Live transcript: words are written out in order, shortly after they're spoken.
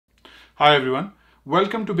Hi everyone,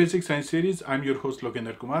 welcome to Basic Science Series. I'm your host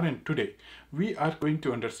Lokendra Kumar, and today we are going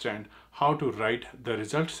to understand how to write the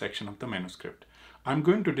results section of the manuscript. I'm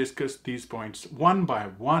going to discuss these points one by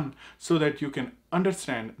one so that you can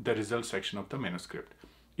understand the results section of the manuscript.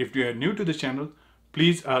 If you are new to the channel,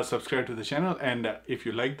 please subscribe to the channel, and if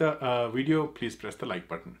you like the video, please press the like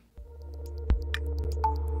button.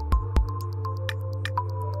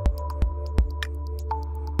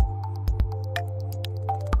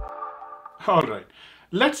 All right,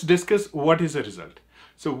 let's discuss what is a result.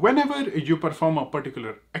 So whenever you perform a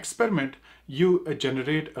particular experiment, you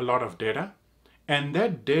generate a lot of data, and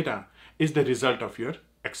that data is the result of your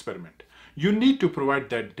experiment. You need to provide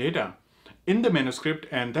that data in the manuscript,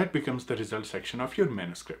 and that becomes the result section of your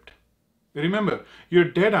manuscript. Remember, your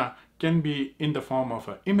data can be in the form of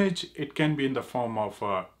an image, it can be in the form of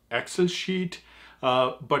an Excel sheet,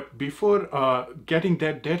 but before getting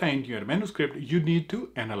that data into your manuscript, you need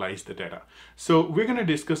to analyze the data. So we're going to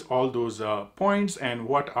discuss all those points and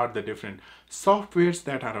what are the different softwares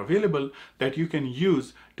that are available that you can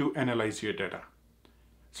use to analyze your data.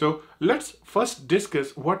 So let's first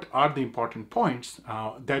discuss what are the important points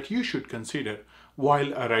that you should consider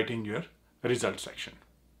while writing your result section.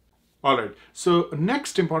 All right, so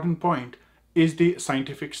next important point is the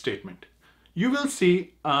scientific statement. You will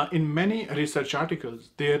see in many research articles,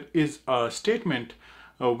 there is a statement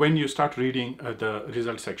when you start reading the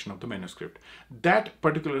result section of the manuscript. That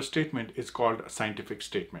particular statement is called a scientific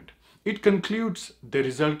statement. It concludes the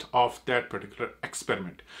result of that particular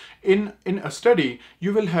experiment. In a study,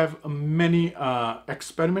 you will have many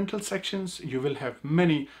experimental sections, you will have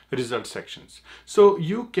many result sections. So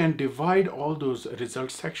you can divide all those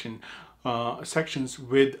result sections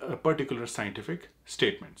with particular scientific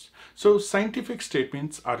statements. So scientific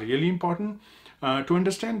statements are really important. To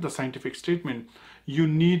understand the scientific statement, you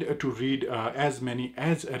need to read as many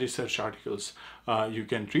as research articles you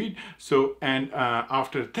can read. So and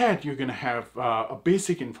after that, you're going to have a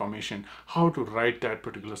basic information how to write that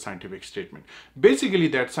particular scientific statement. Basically,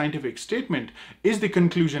 that scientific statement is the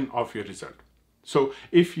conclusion of your result. So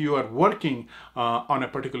if you are working on a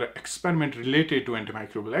particular experiment related to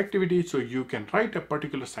antimicrobial activity, so you can write a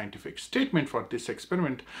particular scientific statement for this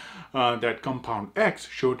experiment that compound X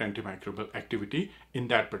showed antimicrobial activity in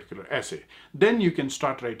that particular assay. Then you can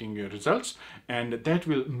start writing your results, and that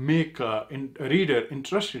will make a reader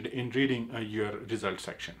interested in reading your result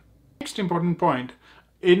section. Next important point,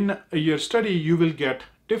 in your study you will get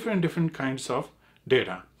different kinds of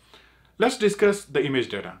data. Let's discuss the image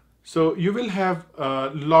data. So you will have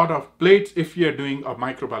a lot of plates if you are doing a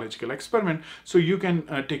microbiological experiment. So you can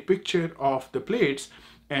take picture of the plates,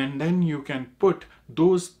 and then you can put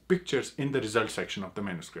those pictures in the result section of the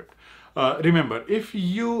manuscript. Remember, if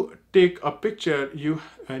you take a picture, you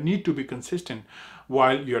need to be consistent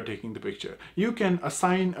while you are taking the picture. You can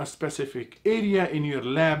assign a specific area in your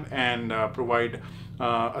lab and provide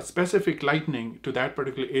a specific lighting to that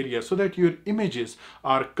particular area so that your images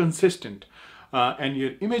are consistent. And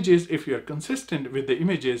your images, if you are consistent with the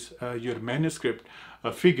images, your manuscript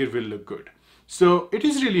figure will look good. So it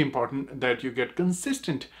is really important that you get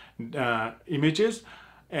consistent images,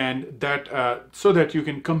 and that so that you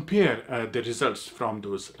can compare the results from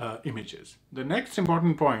those images. The next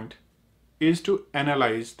important point is to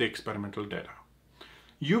analyze the experimental data.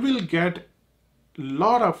 You will get a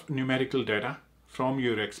lot of numerical data from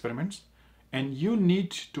your experiments, and you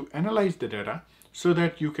need to analyze the data so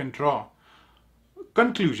that you can draw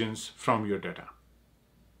conclusions from your data.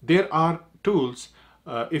 There are tools.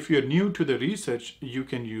 If you're new to the research, you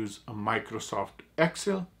can use a Microsoft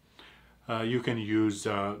Excel. You can use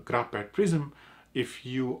GraphPad Prism. If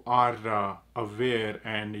you are aware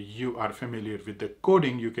and you are familiar with the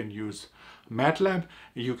coding, you can use MATLAB.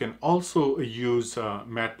 You can also use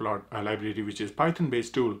Matplot library, which is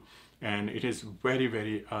Python-based tool, and it is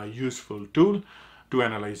very useful tool to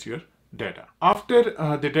analyze your data.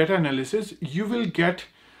 After the data analysis, you will get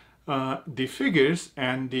the figures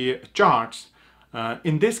and the charts.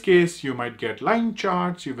 In this case, you might get line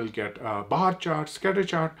charts, you will get bar charts, scatter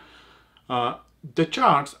chart. The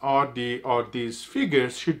charts or these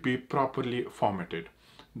figures should be properly formatted.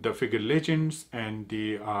 The figure legends and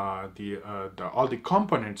all the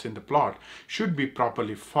components in the plot should be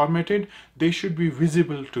properly formatted. They should be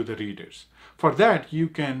visible to the readers. For that, you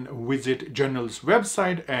can visit journal's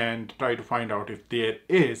website and try to find out if there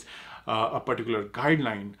is a particular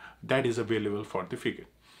guideline that is available for the figure.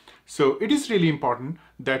 So it is really important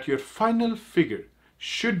that your final figure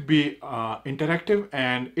should be interactive,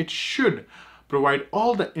 and it should provide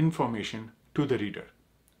all the information to the reader.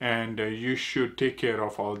 and you should take care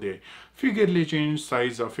of all the figure legends,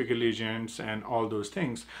 size of figure legends, and all those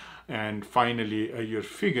things. And finally, your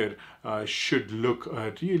figure should look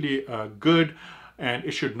really good, and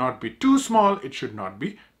it should not be too small, it should not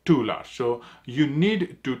be too large. So you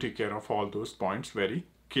need to take care of all those points very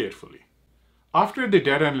carefully. After the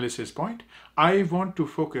data analysis point, I want to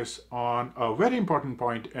focus on a very important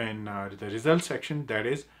point in the results section, that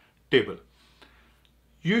is table.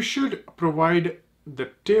 You should provide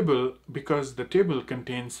the table because the table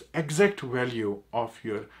contains exact value of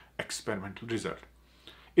your experimental result.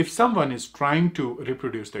 If someone is trying to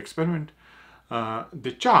reproduce the experiment,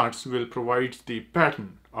 the charts will provide the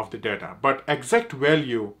pattern of the data, but exact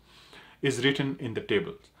value is written in the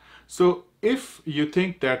tables. So if you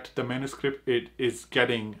think that the manuscript is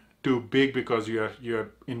getting too big because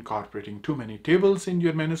you're incorporating too many tables in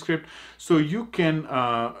your manuscript, so you can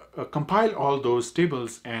compile all those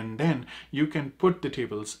tables, and then you can put the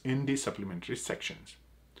tables in the supplementary sections.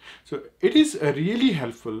 So it is really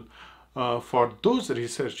helpful for those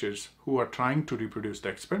researchers who are trying to reproduce the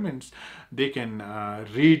experiments. They can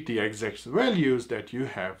read the exact values that you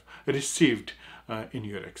have received in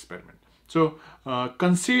your experiment. So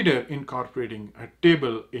consider incorporating a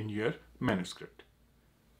table in your manuscript.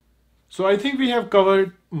 So I think we have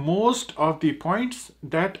covered most of the points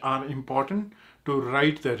that are important to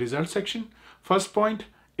write the result section. First point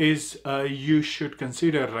is you should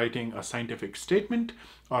consider writing a scientific statement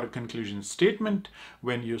or a conclusion statement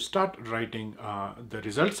when you start writing the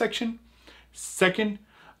result section. Second,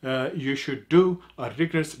 you should do a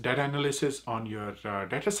rigorous data analysis on your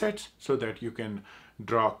data sets so that you can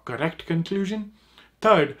draw correct conclusion.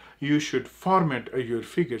 Third, you should format your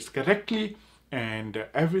figures correctly, and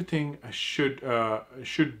everything should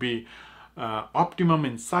be optimum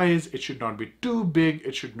in size. It should not be too big,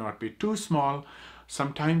 it should not be too small.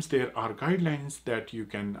 Sometimes there are guidelines that you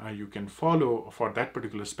can follow for that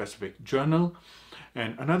particular specific journal.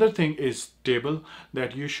 And another thing is table,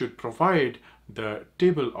 that you should provide the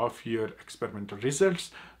table of your experimental results.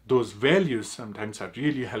 Those values sometimes are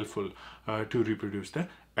really helpful to reproduce the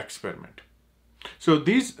experiment. So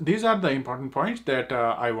these are the important points that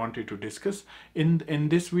I wanted to discuss in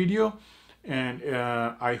this video, and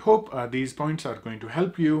I hope these points are going to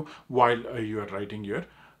help you while you are writing your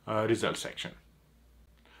result section.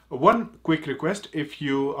 One quick request: if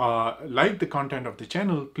you like the content of the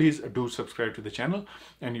channel, please do subscribe to the channel,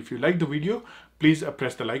 and if you like the video, please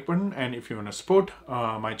press the like button. And if you want to support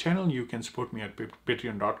my channel, you can support me at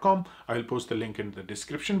patreon.com. I will post the link in the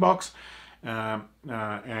description box. I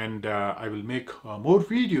will make more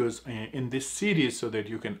videos in this series so that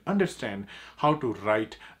you can understand how to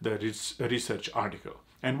write the research article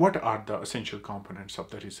and what are the essential components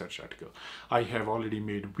of the research article. I have already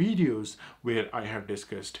made videos where I have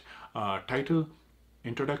discussed title,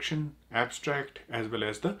 introduction, abstract, as well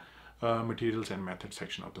as the materials and methods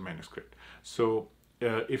section of the manuscript. So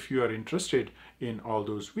if you are interested in all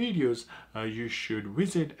those videos, you should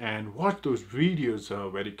visit and watch those videos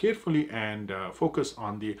very carefully and focus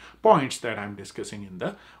on the points that I'm discussing in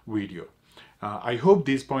the video. I hope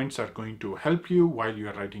these points are going to help you while you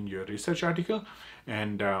are writing your research article,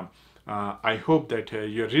 and I hope that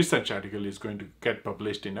your research article is going to get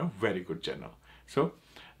published in a very good journal. So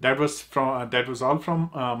that was all from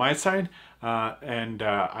my side, and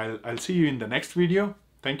I'll see you in the next video.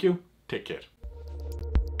 Thank you. Take care.